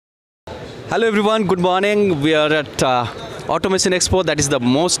Hello everyone, good morning. We are at Automation Expo. That is the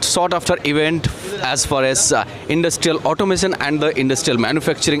most sought after event as far as industrial automation and the industrial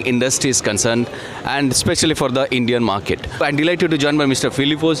manufacturing industry is concerned, and especially for the Indian market. I'm delighted to join by Mr.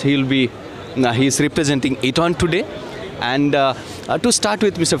 Philipose. He is representing Eaton today. And to start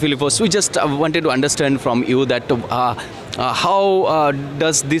with, Mr. Philipose, we just wanted to understand from you that how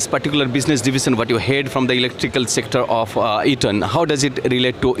does this particular business division, what you head from the electrical sector of Eaton, how does it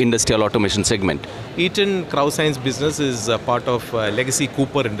relate to industrial automation segment? Eaton Crouse-Hinds business is a part of legacy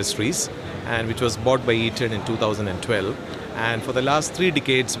Cooper Industries, and which was bought by Eaton in 2012. And for the last 3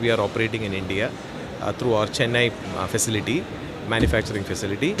 decades, we are operating in India through our Chennai manufacturing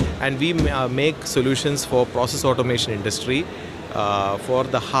facility, and we make solutions for process automation industry for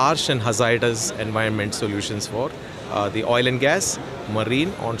the harsh and hazardous environment solutions for the oil and gas,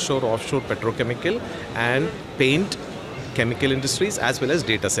 marine, onshore, offshore, petrochemical, and paint, chemical industries, as well as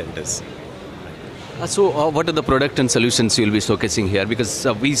data centers. So what are the product and solutions you will be showcasing here? Because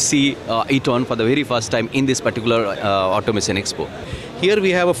we see Eaton for the very first time in this particular Automation Expo. Here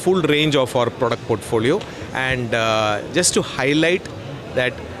we have a full range of our product portfolio, and just to highlight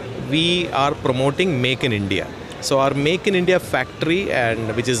that we are promoting Make in India. So our Make in India factory,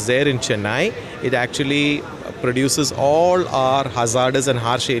 and which is there in Chennai, it actually produces all our hazardous and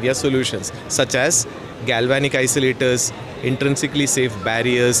harsh area solutions such as galvanic isolators, intrinsically safe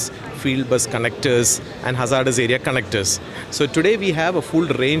barriers, field bus connectors, and hazardous area connectors. So today we have a full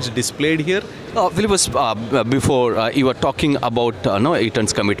range displayed here. Philipose, before you were talking about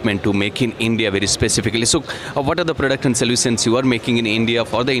Eaton's commitment to make in India very specifically. So what are the product and solutions you are making in India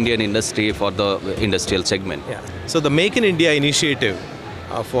for the Indian industry, for the industrial segment? Yeah. So the Make in India initiative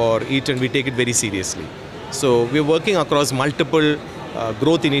for Eaton, we take it very seriously. So we're working across multiple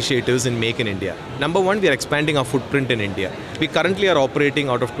growth initiatives in Make in India. Number one, we are expanding our footprint in India. We currently are operating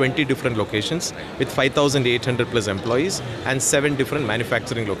out of 20 different locations with 5,800 plus employees and 7 different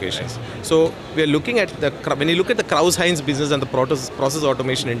manufacturing locations. So we are looking at when you look at the Crouse-Hinds business and the process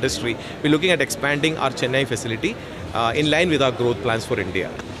automation industry, we're looking at expanding our Chennai facility in line with our growth plans for India.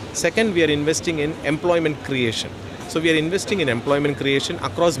 Second, we are investing in employment creation. So we are investing in employment creation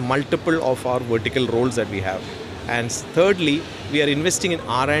across multiple of our vertical roles that we have. And thirdly, we are investing in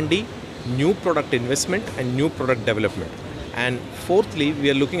R&D, new product investment, and new product development. And fourthly, we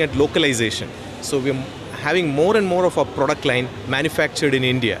are looking at localization. So we are having more and more of our product line manufactured in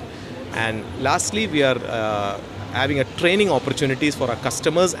India. And lastly, we are having a training opportunities for our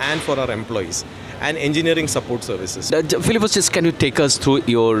customers and for our employees, and engineering support services. Philipose, just can you take us through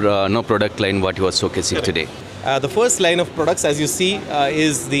your product line, what you are showcasing today? The first line of products, as you see,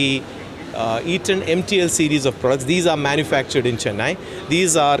 is the Eaton MTL series of products. These are manufactured in Chennai.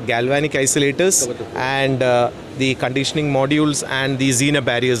 These are galvanic isolators and the conditioning modules and the Xena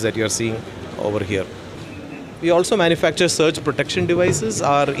barriers that you are seeing over here. We also manufacture surge protection devices.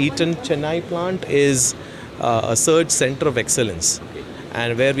 Our Eaton Chennai plant is a surge center of excellence,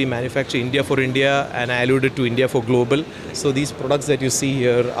 and where we manufacture India for India, and I alluded to India for global. So these products that you see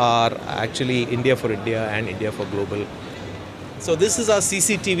here are actually India for India and India for global. So this is our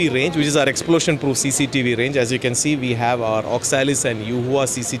CCTV range, which is our explosion-proof CCTV range. As you can see, we have our Oxalis and Yuhua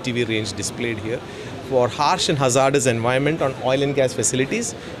CCTV range displayed here for harsh and hazardous environment on oil and gas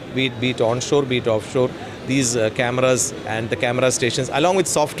facilities, be it onshore, be it offshore. These cameras and the camera stations, along with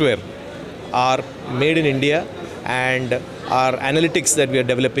software, are made in India, and our analytics that we are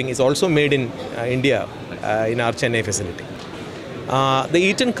developing is also made in India in our Chennai facility. The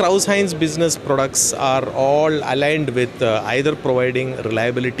Eaton Crouse-Hinds business products are all aligned with either providing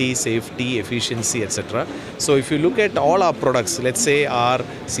reliability, safety, efficiency, etc. So if you look at all our products, let's say our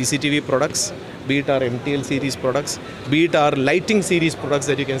CCTV products, be it our MTL series products, be it our lighting series products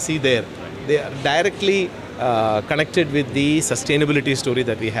that you can see there, they are directly connected with the sustainability story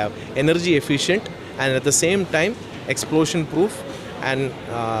that we have. Energy efficient, and at the same time explosion proof, and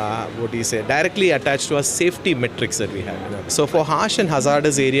directly attached to our safety metrics that we have. So for harsh and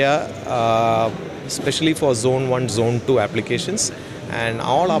hazardous area, especially for zone 1, zone 2 applications, and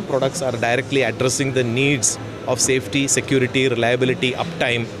all our products are directly addressing the needs of safety, security, reliability,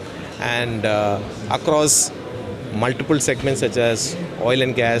 uptime, and across multiple segments such as oil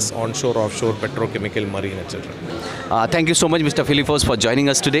and gas, onshore, offshore, petrochemical, marine, etc. Thank you so much, Mr. Philipose, for joining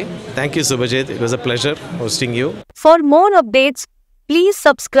us today. Thank you, Subhajit. It was a pleasure hosting you. For more updates, please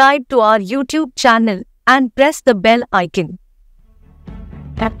subscribe to our YouTube channel and press the bell icon.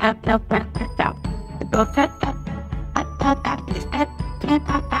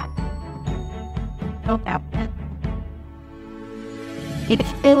 It's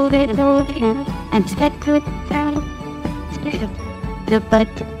still there, and step to it down. The butt.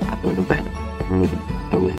 Bye.